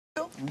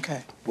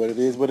Okay. What it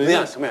is, what it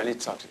Leon, is. come here. I need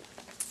to talk to you.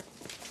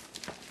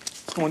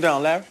 What's going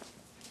down, Larry?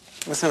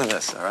 Listen to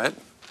this, all right?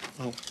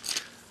 I'm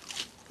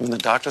in the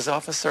doctor's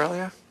office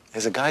earlier.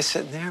 There's a guy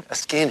sitting there, a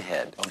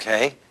skinhead,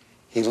 okay?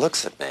 He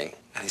looks at me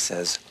and he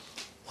says,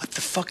 "What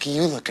the fuck are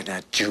you looking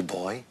at, Jew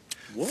boy?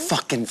 What?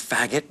 Fucking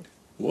faggot."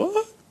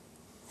 What?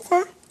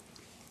 Okay.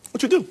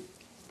 What you do?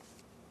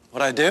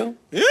 What I do?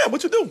 Yeah,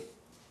 what you do?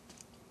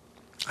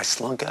 I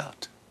slunk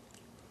out.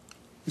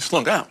 You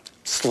slunk out.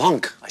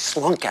 Slunk. I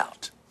slunk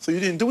out. So you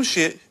didn't do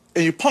shit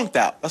and you punked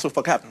out. That's what the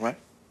fuck happened, right?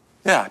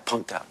 Yeah, I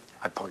punked out.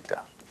 I punked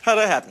out. How'd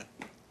that happen?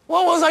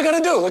 What was I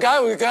gonna do? The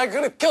guy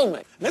could have killed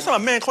me. Next time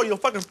a man call you a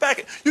fucking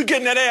faggot, you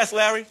getting that ass,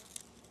 Larry. You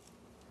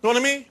know what I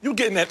mean? You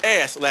getting that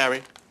ass,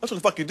 Larry. That's what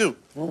the fuck you do.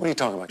 What are you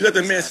talking about? You let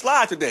that man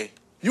slide today.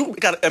 You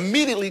gotta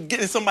immediately get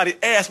in somebody's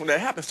ass when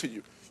that happens to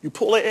you. You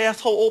pull their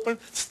asshole open,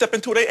 step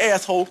into their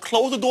asshole,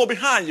 close the door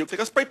behind you, take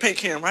a spray paint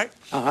can, right?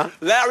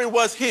 Larry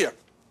was here.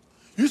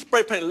 You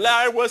spray paint,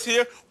 Larry was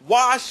here,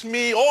 wash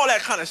me, all that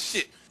kind of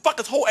shit. Fuck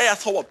his whole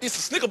asshole up. Eat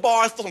some Snicker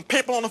bars, throw some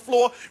paper on the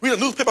floor, read a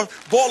newspaper,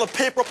 ball the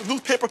paper up the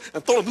newspaper,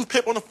 and throw the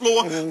newspaper on the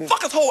floor.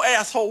 Fuck his whole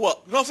asshole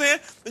up. You know what I'm saying?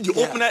 Then you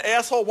open that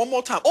asshole one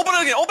more time. Open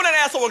it again. Open that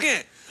asshole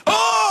again.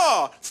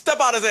 Oh!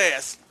 Step out his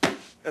ass.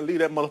 And leave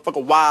that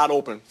motherfucker wide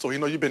open so he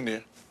know you been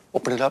there.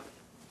 Open it up.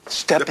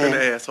 Step in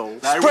the asshole.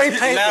 Spray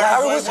paint.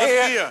 Larry was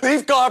here.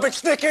 Leave garbage.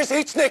 Snickers.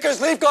 Eat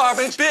Snickers. Leave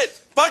garbage. Spit.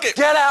 Fuck it.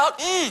 Get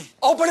out.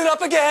 Open it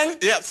up again.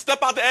 Yeah, step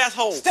out the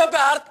asshole. Step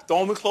out.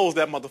 Don't even close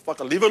that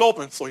motherfucker. Leave it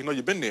open so he know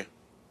you been there.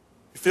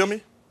 You feel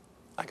me?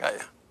 I got you.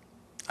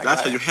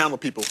 That's how you handle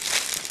people.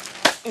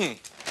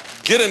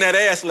 Get in that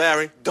ass,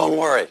 Larry. Don't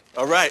worry.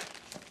 All right.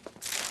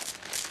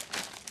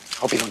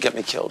 Hope you don't get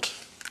me killed.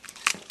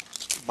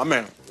 My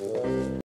man.